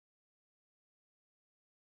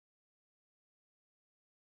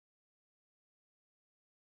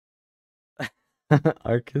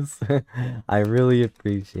Arcus, I really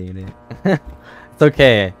appreciate it. It's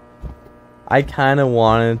okay. I kind of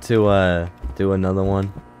wanted to do another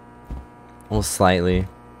one. Well, slightly.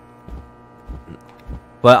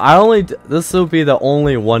 But I only this will be the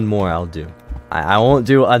only one more I'll do. I won't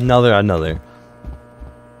do another.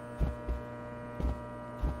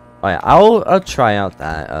 Alright, I'll try out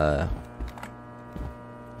that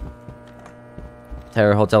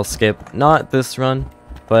Terror Hotel skip. Not this run,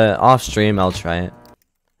 but off stream I'll try it.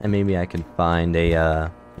 And maybe I can find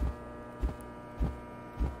a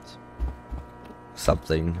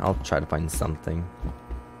something. I'll try to find something.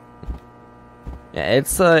 Yeah,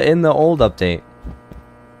 it's in the old update.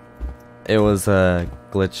 It was a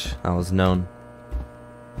glitch that was known.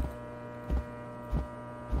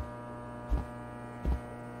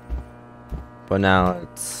 But now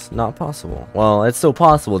it's not possible. Well, it's still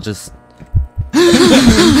possible, just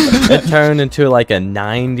it turned into like a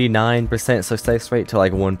 99% success rate to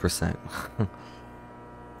like 1%.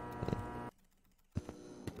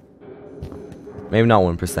 Maybe not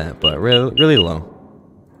 1%, but really low.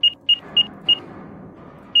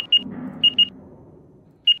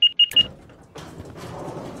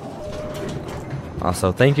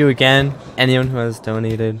 Also, thank you again, anyone who has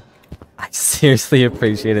donated. I seriously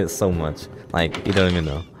appreciate it so much. Like, you don't even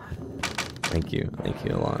know. Thank you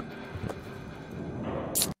a lot.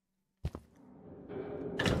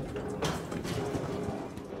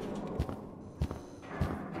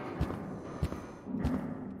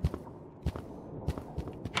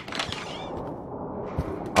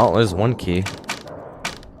 Oh, there's one key.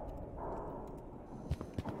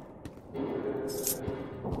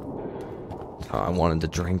 Oh, I wanted to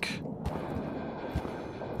drink.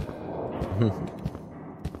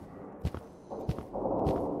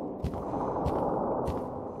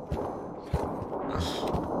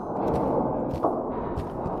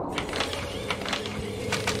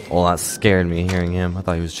 Oh, that scared me hearing him. I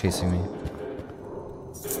thought he was chasing me.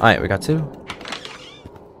 Alright, we got 2.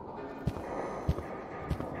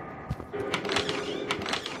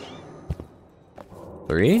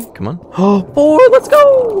 Three? Come on. Oh, 4! Let's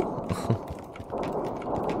go!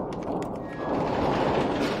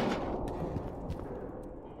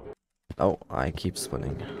 Oh, I keep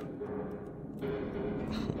spinning.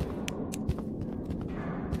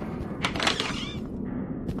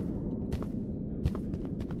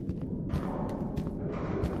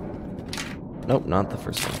 Nope, not the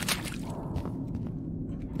first one.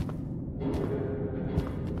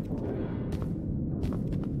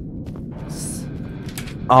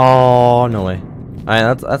 Oh, no way.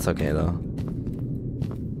 Alright, that's okay though.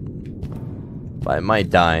 But I might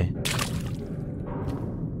die.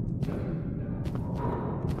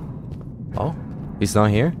 Oh, he's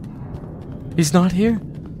not here? He's not here?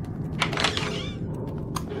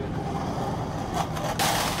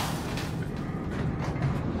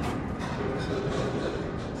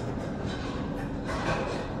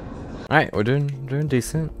 Alright, we're doing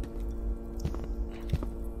decent.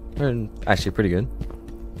 We're actually pretty good.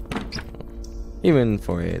 Even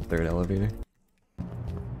for a 3rd elevator.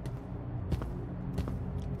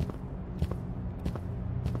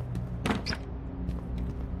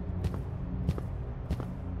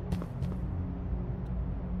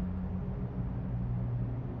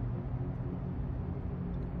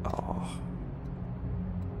 Oh.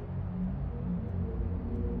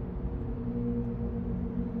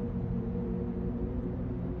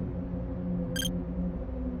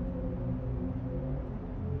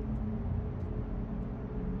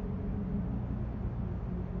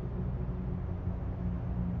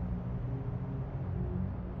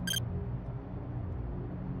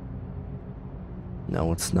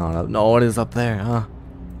 No, it's not up. No, it is up there, huh?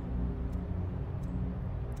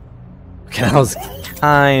 Okay, that was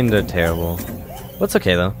kinda terrible. But it's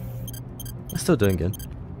okay though. I'm still doing good.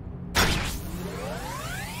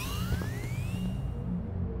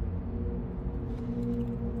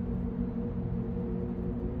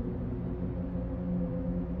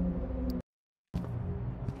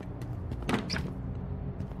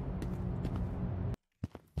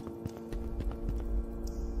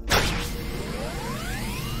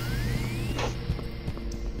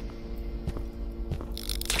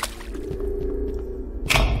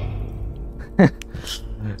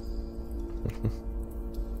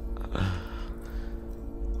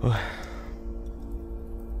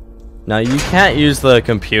 Now you can't use the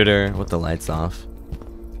computer with the lights off.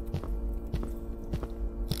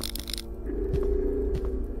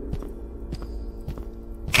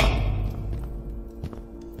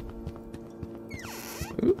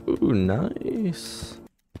 Ooh, nice.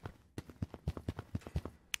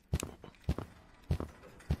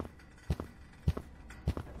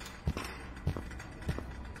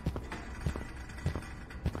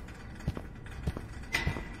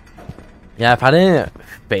 Yeah, if I didn't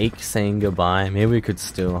fake saying goodbye, maybe we could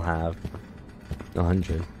still have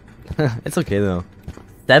 100. It's okay though.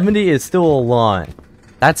 70 is still a lot.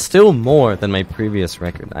 That's still more than my previous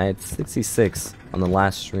record. I had 66 on the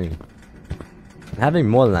last stream. Having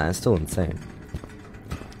more than that is still insane.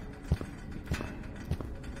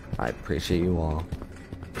 I appreciate you all.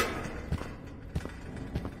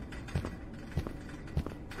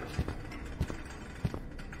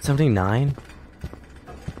 $79?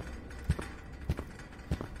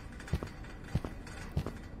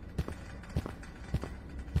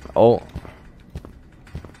 Oh.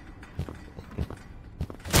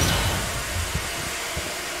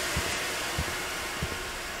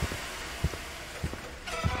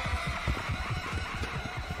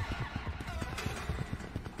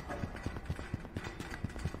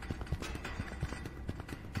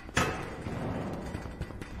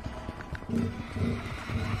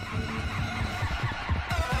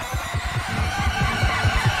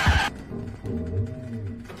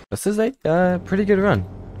 This is a pretty good run.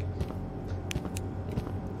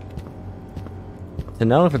 To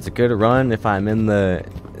know if it's a good run if I'm in the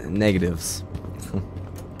negatives.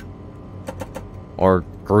 Or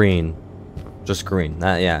green. Just green.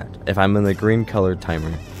 Yeah. If I'm in the green colored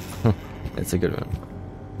timer, it's a good run.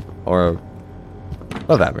 Or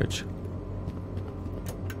above average.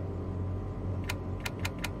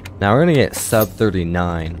 Now we're gonna get sub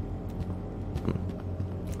 39.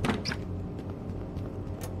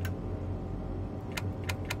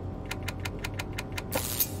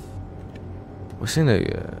 We're seeing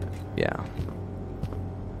yeah.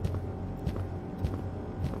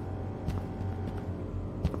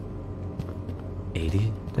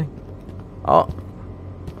 $80? Oh,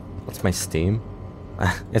 what's my Steam?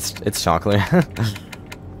 it's chocolate.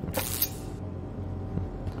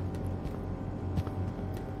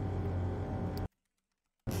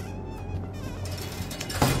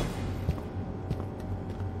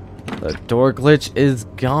 The door glitch is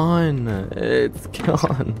gone. It's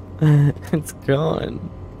gone. It's gone.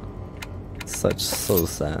 So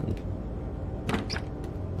sad.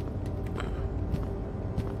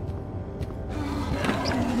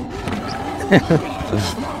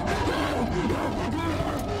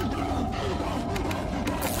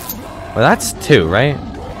 Well, that's two, right?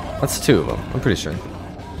 That's two of them. I'm pretty sure.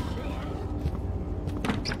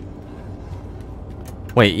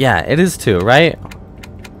 Wait, yeah, it is two, right?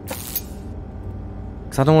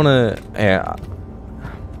 Cause I don't want to. Yeah.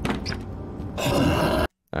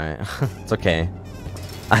 All right, it's okay.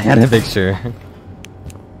 I had a picture.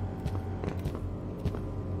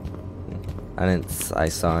 I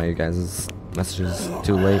saw you guys' messages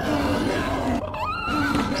too late.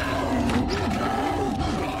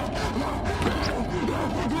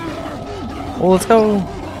 Well, let's go.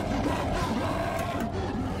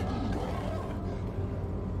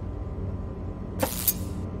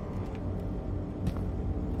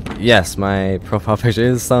 Yes, my profile picture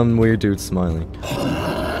is some weird dude smiling.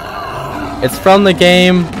 It's from the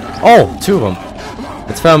game. Oh, two of them.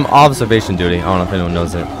 It's from Observation Duty. I don't know if anyone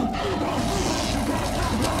knows it.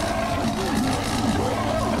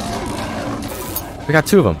 We got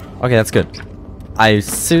two of them. Okay, that's good. I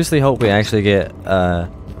seriously hope we actually get a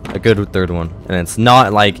good third one, and it's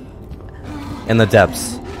not like in the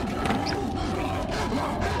depths.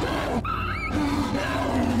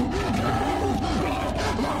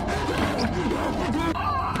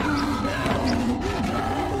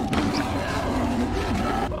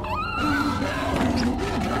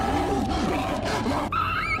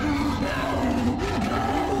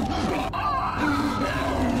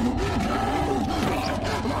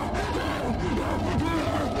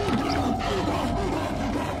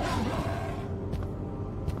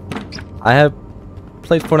 I have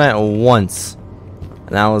played Fortnite once, and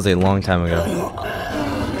that was a long time ago.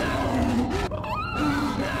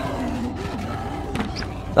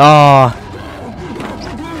 Oh,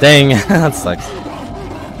 dang, that sucks.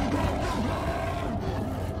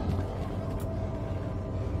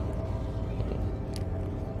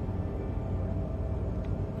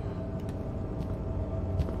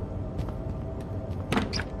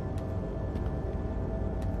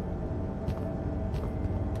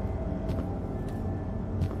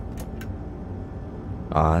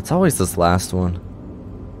 It's always this last one.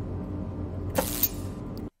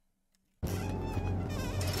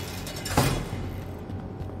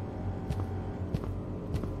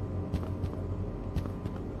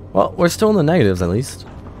 Well, we're still in the negatives at least.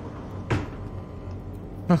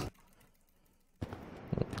 Huh.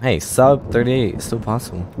 Hey, sub 38 is still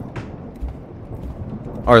possible.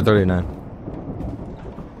 Or 39.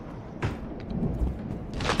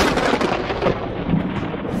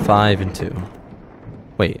 5 and 2.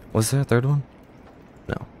 Wait, was there a third one?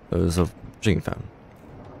 No, it was a drinking fountain.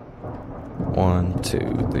 1,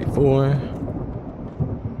 2, 3, 4.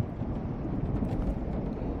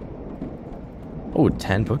 Oh,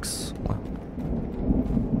 10 books? Wow.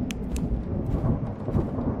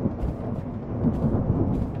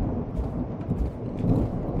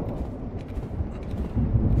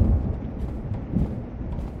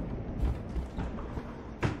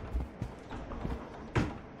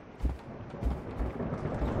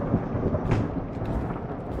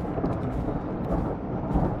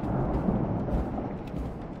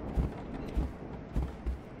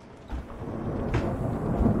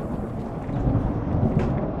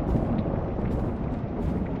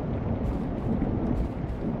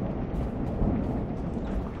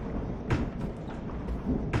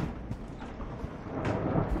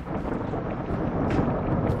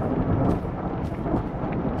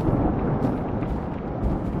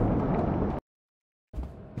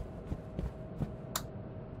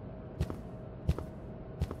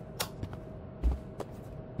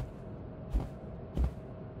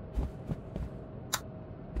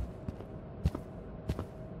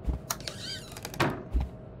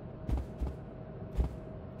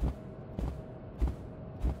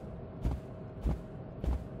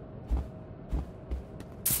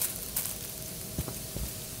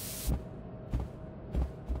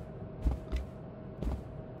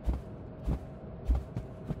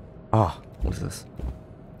 Oh, what is this?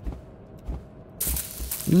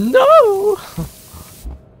 No!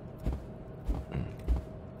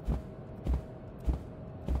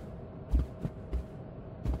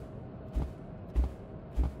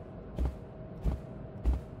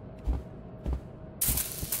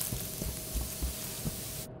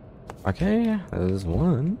 Okay, there's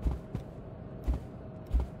one.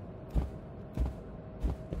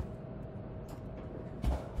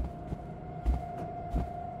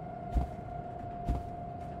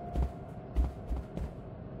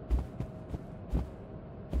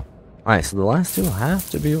 Alright, so the last two have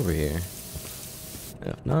to be over here.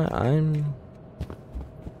 If not, I'm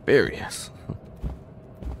furious.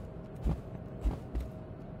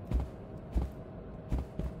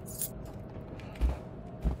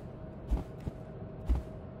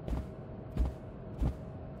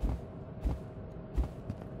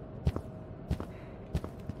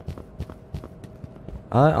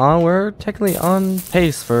 We're technically on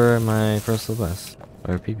pace for my first Celeste,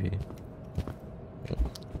 or PP.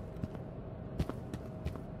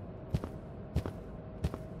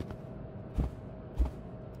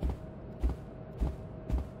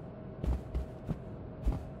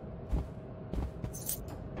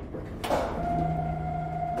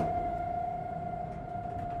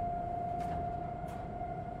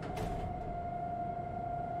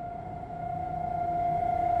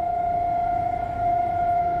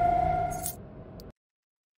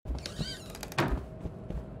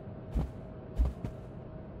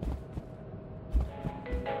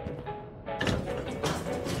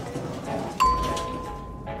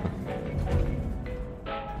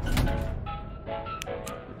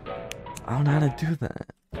 I don't know how to do that.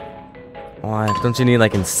 Why? Don't you need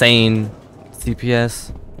like insane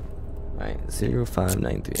CPS? Alright,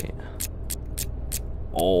 05938.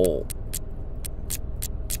 Oh.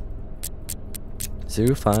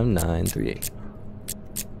 05938.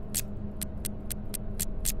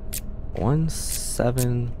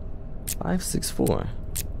 17564.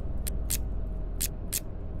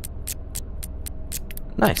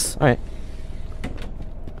 Nice. Alright.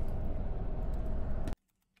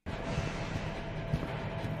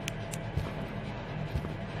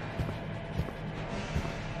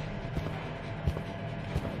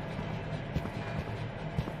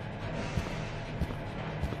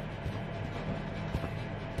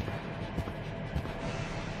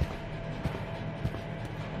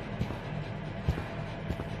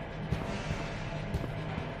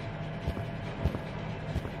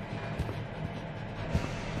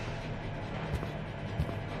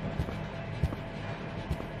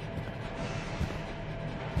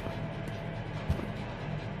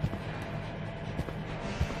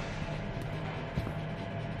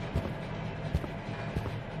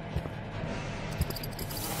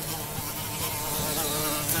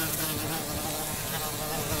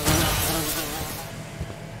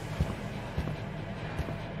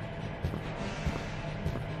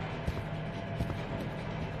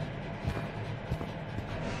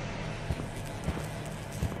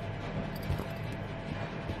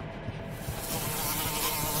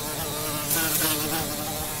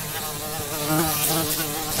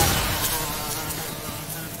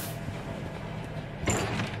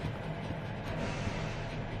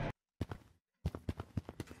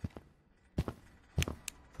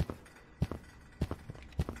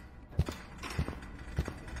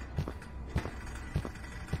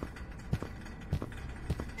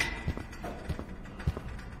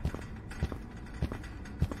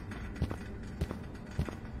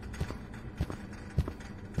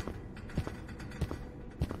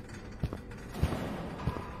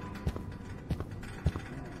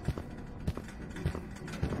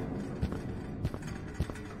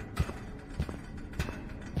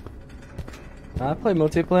 I play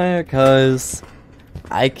multiplayer because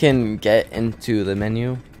I can get into the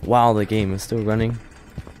menu while the game is still running.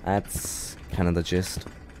 That's kind of the gist.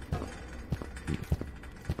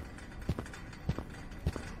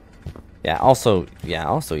 Yeah, also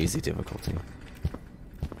easy difficulty.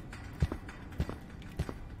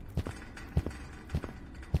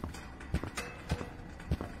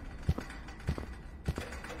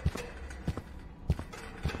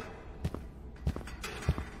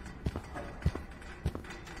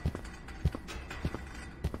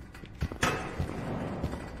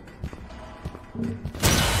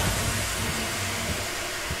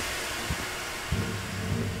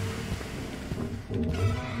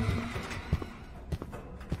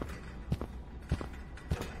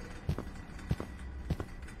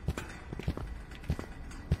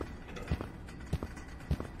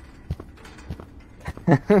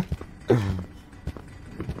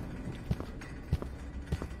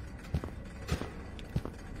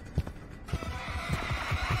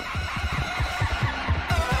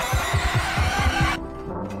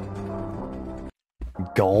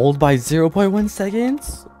 Gold by 0.1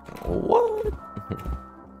 seconds? What?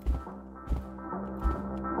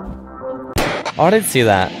 Oh, I didn't see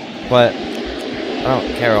that, but I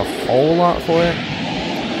don't care a whole lot for it.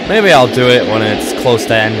 Maybe I'll do it when it's close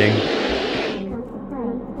to ending.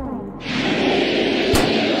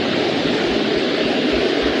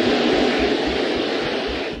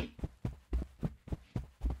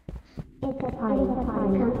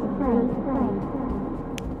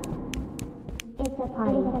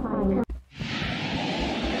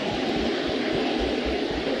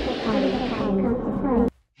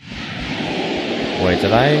 Wait,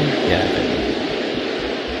 did I? Yeah, I did.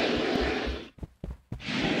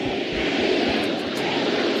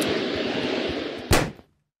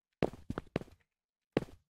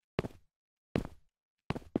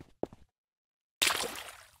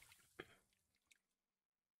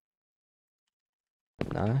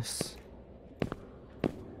 Nice.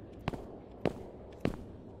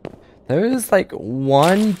 There is like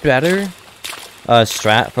one better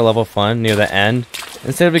strat for level fun near the end.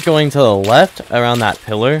 Instead of going to the left around that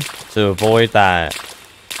pillar to avoid that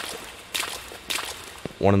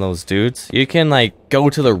one of those dudes, you can like go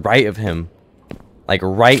to the right of him, like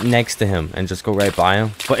right next to him, and just go right by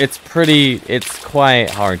him. But it's quite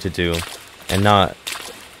hard to do, and not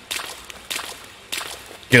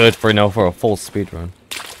good for a full speedrun.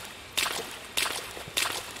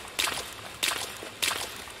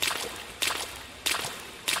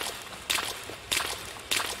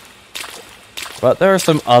 But there are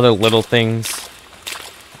some other little things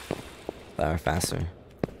that are faster.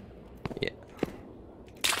 Yeah.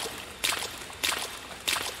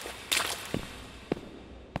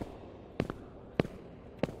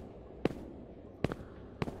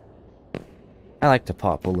 I like to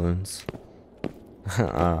pop balloons.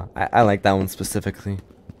 I like that one specifically.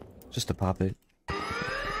 Just to pop it.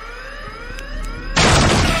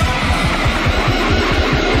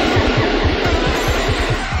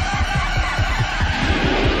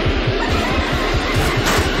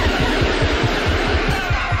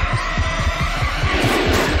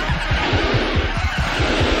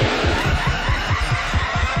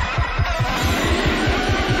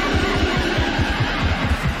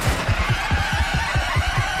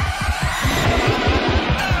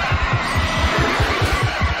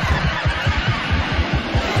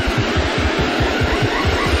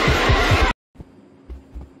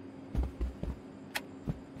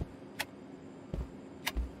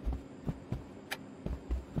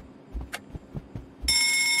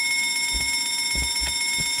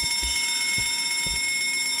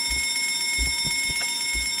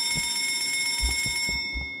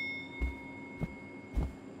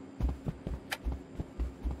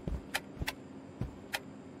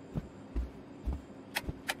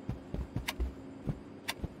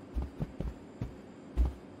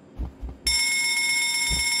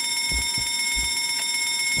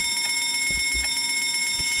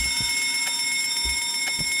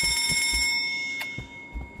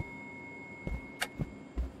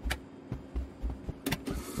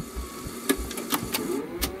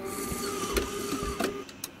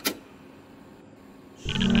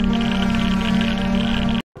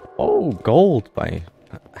 Oh, gold by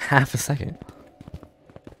half a second.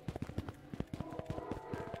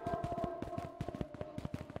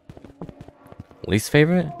 Least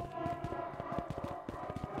favorite?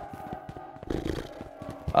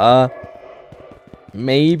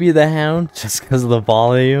 Maybe the Hound, just because of the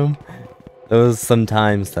volume. There was some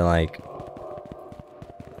times that, like,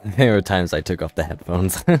 there were times I took off the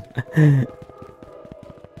headphones.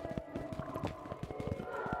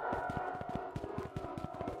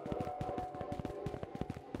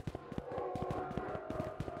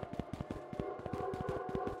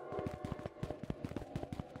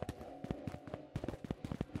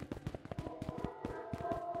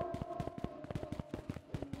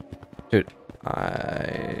 Dude,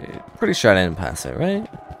 I pretty sure I didn't pass it, right?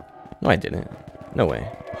 No, I didn't. No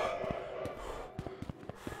way.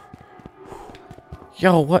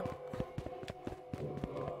 Yo, what?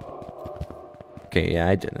 Okay, yeah,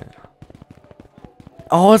 I didn't.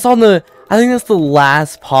 Oh, it's on the... I think that's the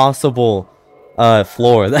last possible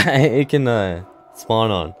floor that it can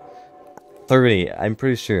spawn on. 30, I'm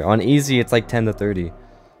pretty sure. On easy, it's like 10 to 30.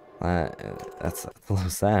 That's a little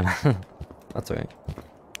sad. That's alright.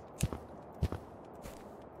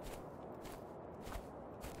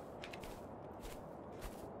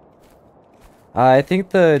 I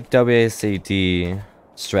think the WASD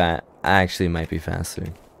strat actually might be faster.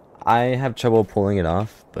 I have trouble pulling it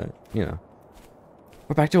off, but, you know.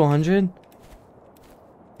 We're back to 100?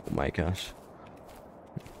 Oh my gosh.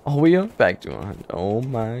 Oh, we are back to 100. Oh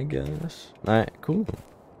my gosh. Alright, cool.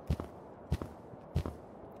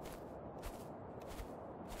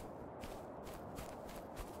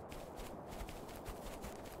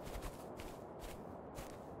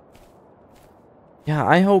 Yeah,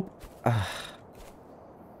 I hope...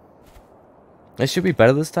 it should be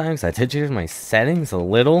better this time, because I did change my settings a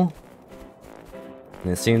little.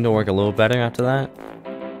 And it seemed to work a little better after that.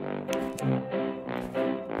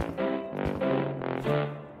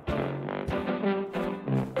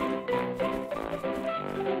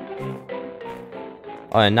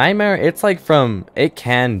 Oh, a Nightmare, it's like from... It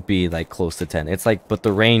can be like close to 10. It's like... But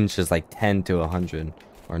the range is like 10 to 100.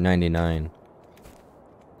 Or 99.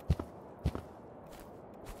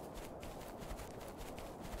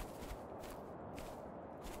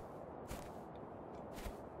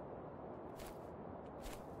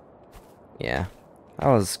 Yeah, I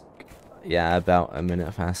was, yeah, about a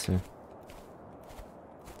minute faster.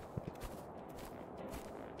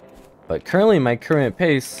 But currently, my current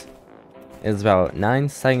pace is about 9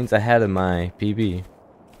 seconds ahead of my PB.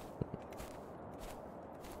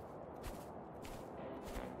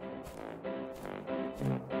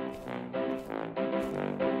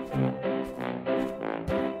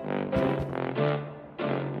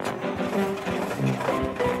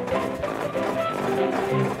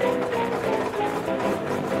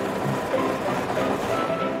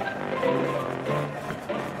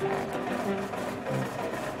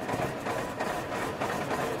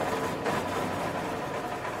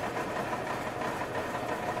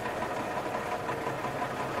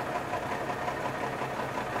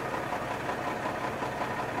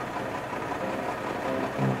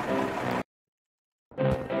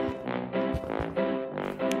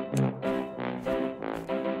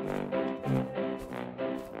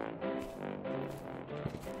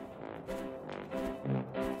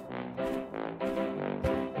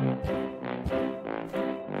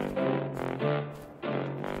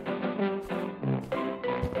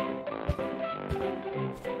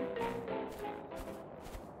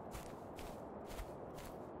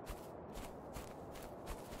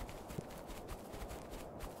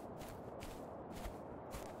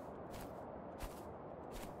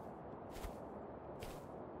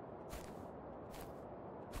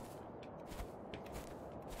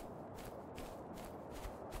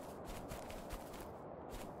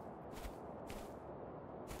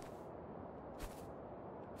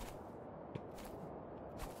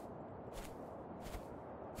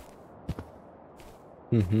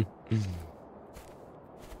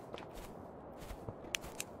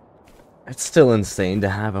 It's still insane to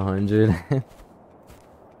have 100.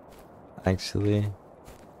 Actually.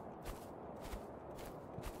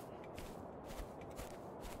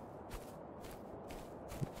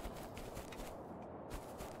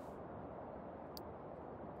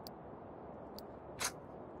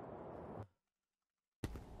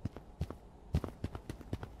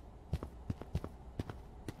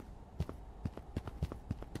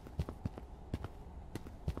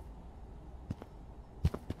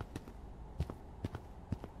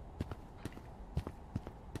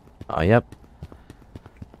 Oh, yep.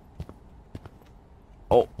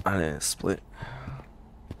 Oh, I didn't split.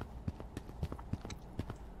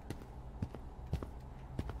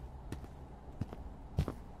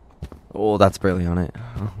 Oh, that's barely on it.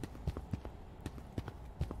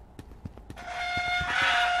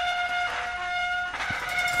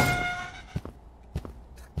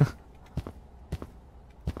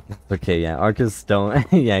 Okay, yeah, Arcus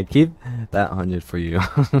don't. Yeah, keep that 100 for you.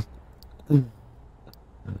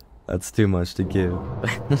 That's too much to give.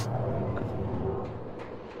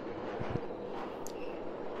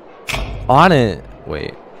 On it.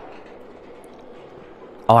 Wait.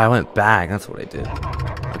 Oh, I went back. That's what I did. Okay.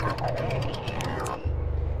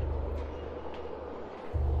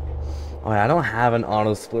 Oh, I don't have an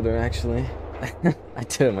auto splitter actually. I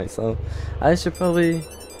did it myself. I should probably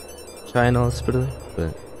trying to spit it,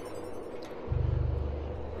 but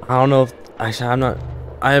I don't know if actually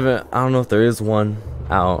I don't know if there is one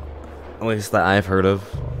out, at least that I've heard of.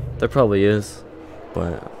 There probably is,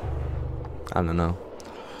 but I don't know.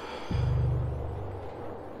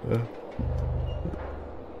 Yeah.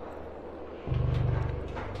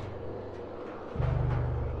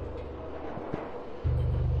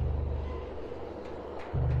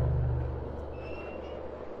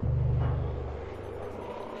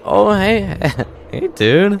 Oh, hey, hey,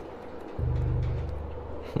 dude.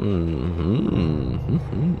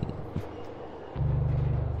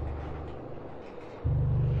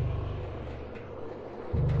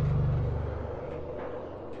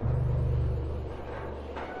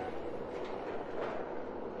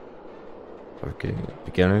 Okay,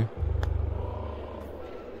 beginner.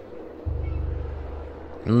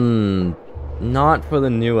 Not for the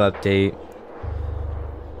new update.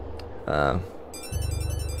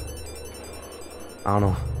 I don't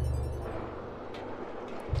know.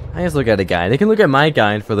 I just look at a guide. They can look at my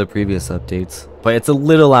guide for the previous updates, but it's a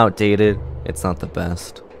little outdated. It's not the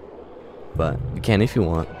best, but you can if you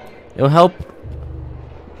want. It'll help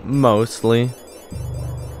mostly.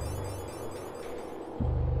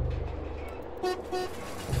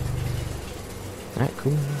 Alright,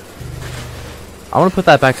 cool. I want to put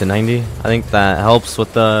that back to 90. I think that helps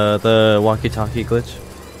with the walkie-talkie glitch.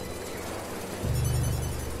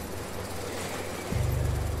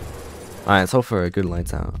 Alright, let's hope for a good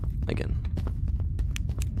lights out again.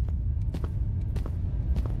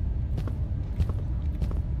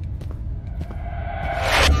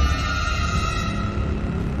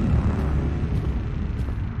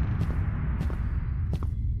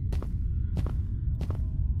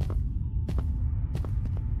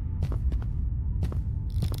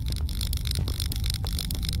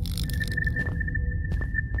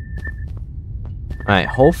 Alright,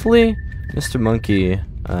 hopefully Mr. Monkey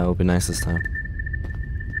will be nice this time.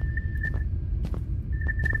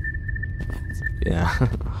 Yeah.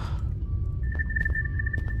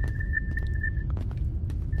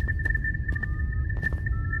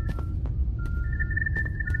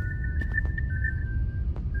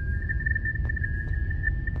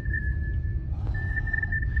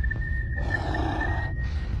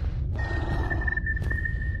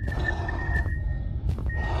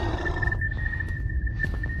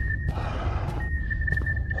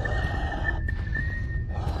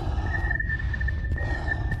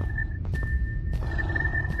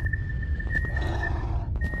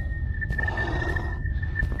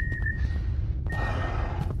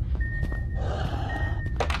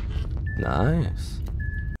 Nice.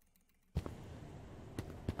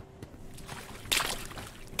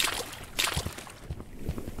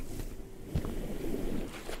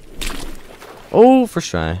 Oh, for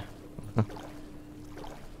shy.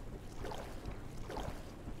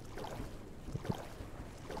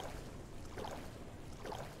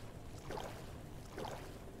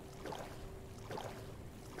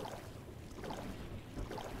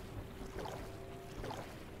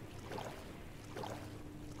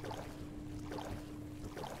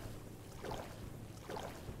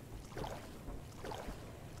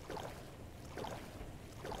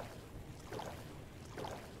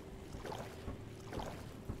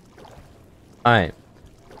 Alright.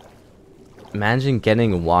 Imagine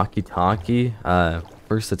getting a walkie-talkie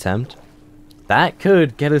first attempt. That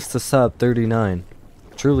could get us to sub 39.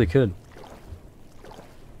 Truly could.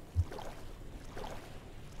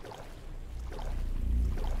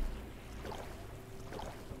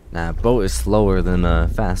 Nah, boat is slower than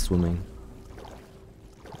fast swimming.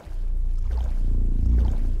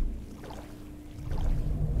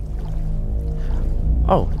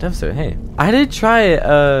 Oh, Devastator, hey. I did try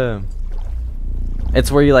it, it's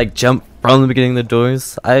where you like jump from the beginning of the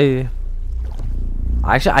doors. I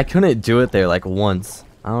couldn't do it there like once.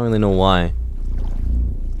 I don't really know why.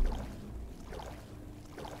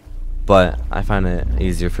 But I find it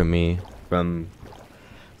easier for me from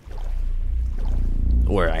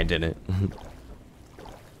where I did it.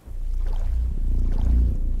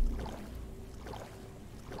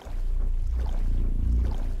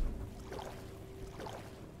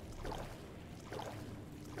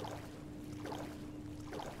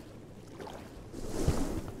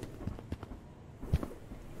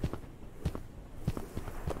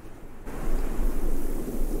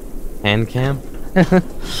 Hand cam?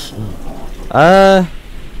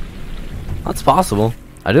 That's possible.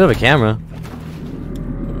 I do have a camera.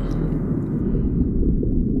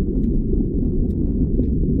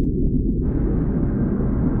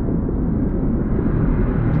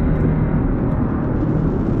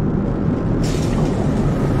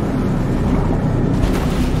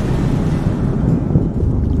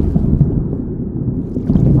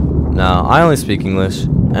 No, I only speak English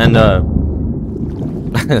and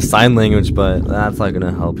sign language, but that's not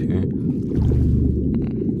gonna help here.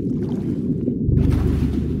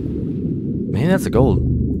 Maybe that's a gold.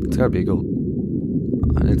 It's gotta be a gold.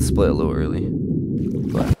 I did split a little early,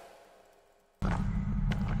 but.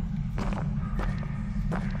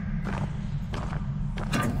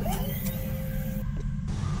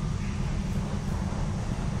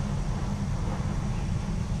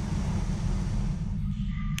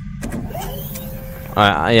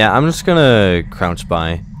 Alright, yeah, I'm just gonna crouch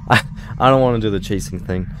by. I don't want to do the chasing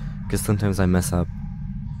thing, because sometimes I mess up.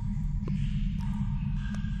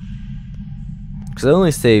 Because it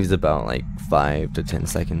only saves about like 5 to 10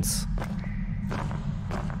 seconds.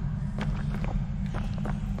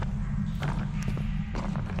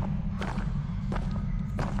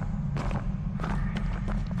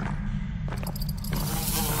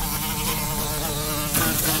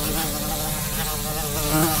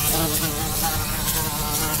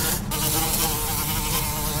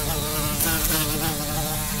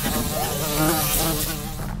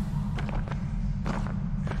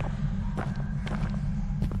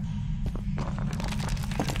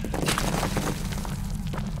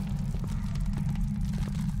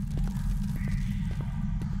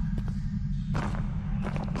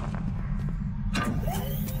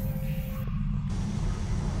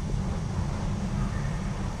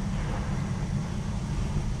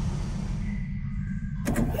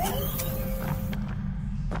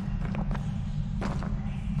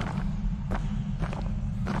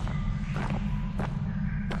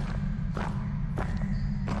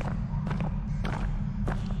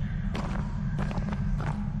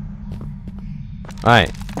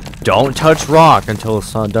 Alright, don't touch rock until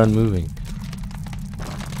it's not done moving.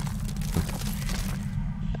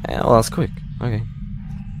 Yeah, well, that's quick. Okay.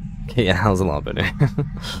 Okay, yeah, that was a lot better.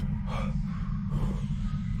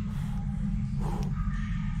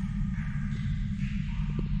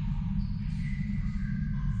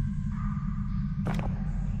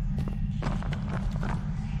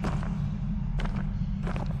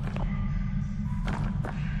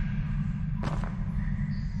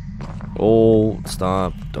 Oh,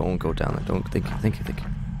 stop. Don't go down there. Don't. Thank you. Thank you. Thank you.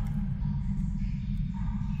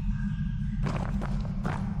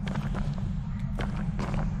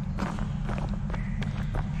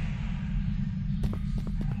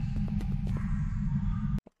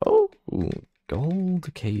 Oh,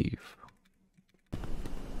 gold cave.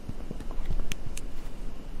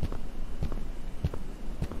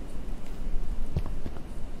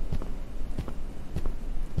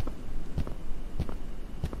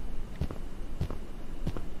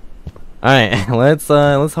 Alright, let's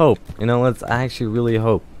hope. You know, let's actually really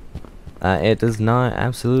hope it does not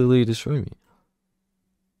absolutely destroy me.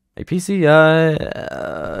 My PC,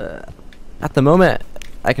 at the moment,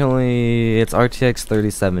 I can only, it's RTX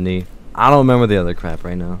 3070. I don't remember the other crap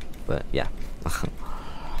right now, but yeah.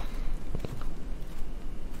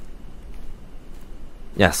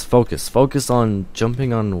 Yes, focus. Focus on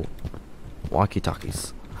jumping on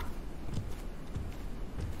walkie-talkies.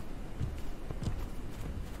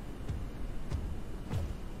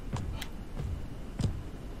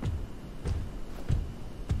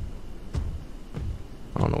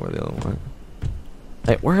 I don't know where the other one went.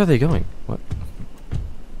 Hey, where are they going? What?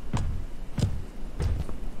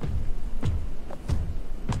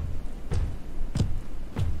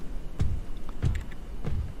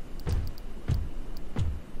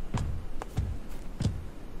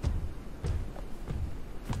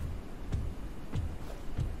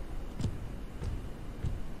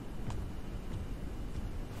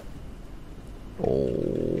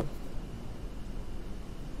 Oh.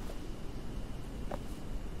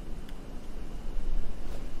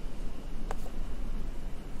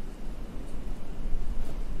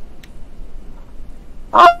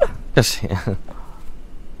 Gosh, yeah.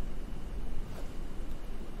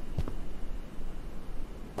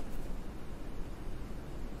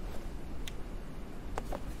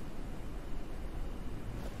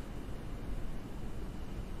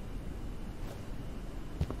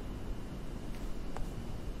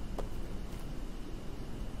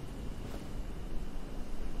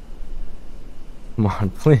 Come on,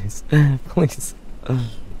 please. Please.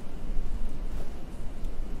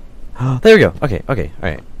 There we go. Okay, okay,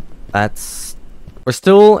 alright. That's... We're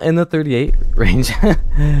still in the 38 range.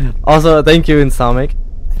 Also, thank you, Insomnic.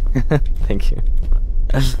 Thank you.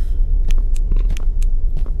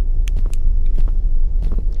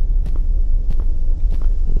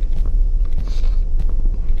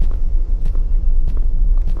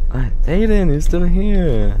 Aiden, you're still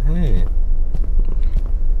here. Hey.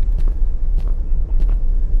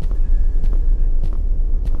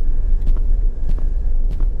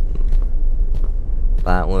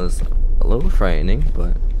 That was a little frightening,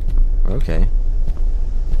 but we're okay.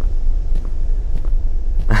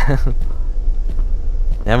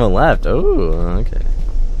 They haven't left. Oh, okay.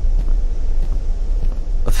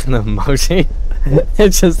 What's an emoji?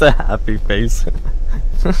 It's just a happy face.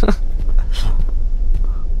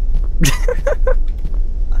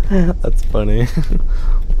 That's funny.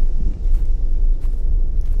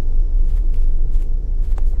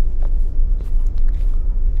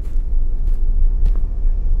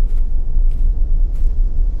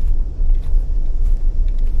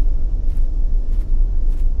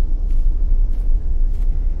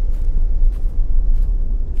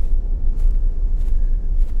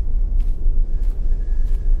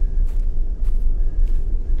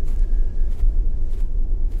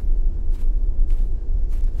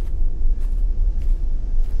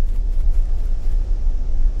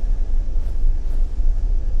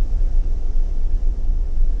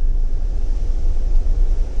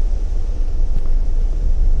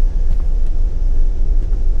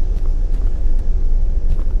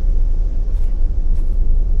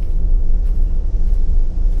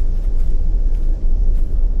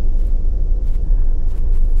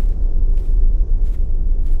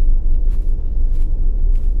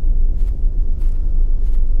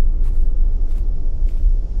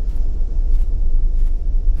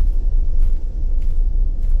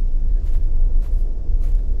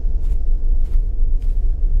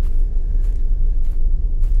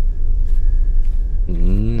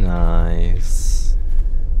 Nice.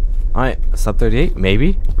 Alright, sub 38,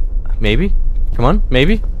 maybe? Maybe? Come on,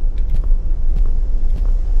 maybe?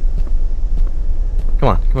 Come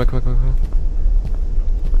on, come on, come on, come on, come on.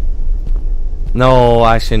 No,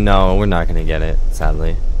 actually no, we're not gonna get it,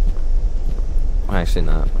 sadly. Actually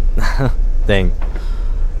not. Dang.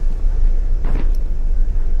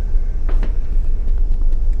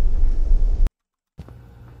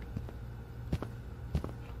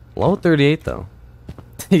 Low 38 though.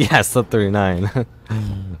 Yeah, sub 39.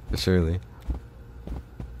 Surely.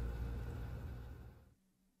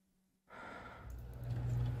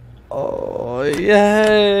 Oh,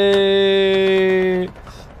 yay!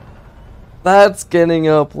 That's getting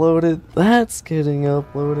uploaded. That's getting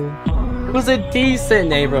uploaded. It was a decent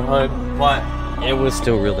neighborhood, but it was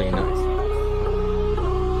still really nice.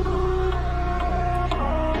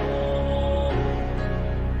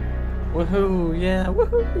 Woohoo! Yeah!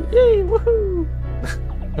 Woohoo! Yay! Woohoo!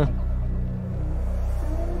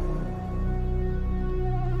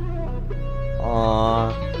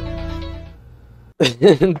 Aww.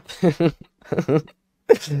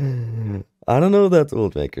 I don't know if that's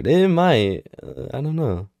old record. It might. I don't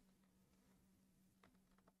know.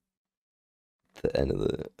 The end of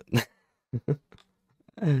the.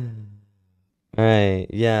 Alright,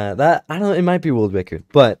 yeah, that I don't know, it might be world record,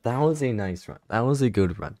 but that was a nice run. That was a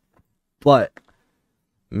good run. But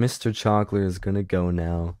Mr. Chocolate is gonna go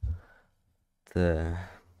now.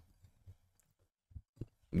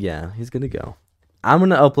 Yeah, he's gonna go. I'm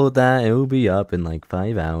gonna upload that. It will be up in like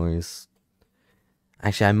 5 hours.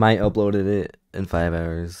 Actually, I might upload it in 5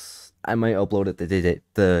 hours. I might upload it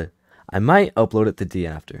I might upload it the day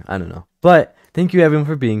after. I don't know. But thank you everyone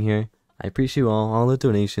for being here. I appreciate all the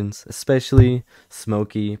donations, especially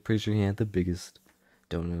Smokey. Pretty sure he had the biggest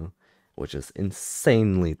donor, which is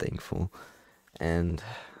insanely thankful. And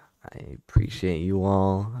I appreciate you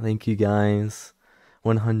all. Thank you guys.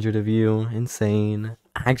 100 of you. Insane.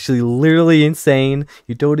 Actually, literally insane.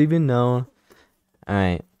 You don't even know.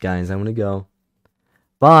 Alright, guys, I'm gonna go.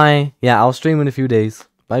 Bye. Yeah, I'll stream in a few days.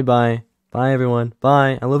 Bye-bye. Bye, everyone.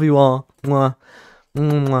 Bye. I love you all. Mwah.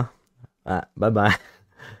 Mwah. Bye-bye.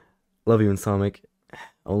 Love you, Insomniac.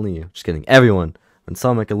 Only you. Just kidding. Everyone.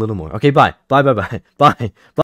 Insomniac a little more. Okay, bye. Bye, bye, bye. Bye. Bye.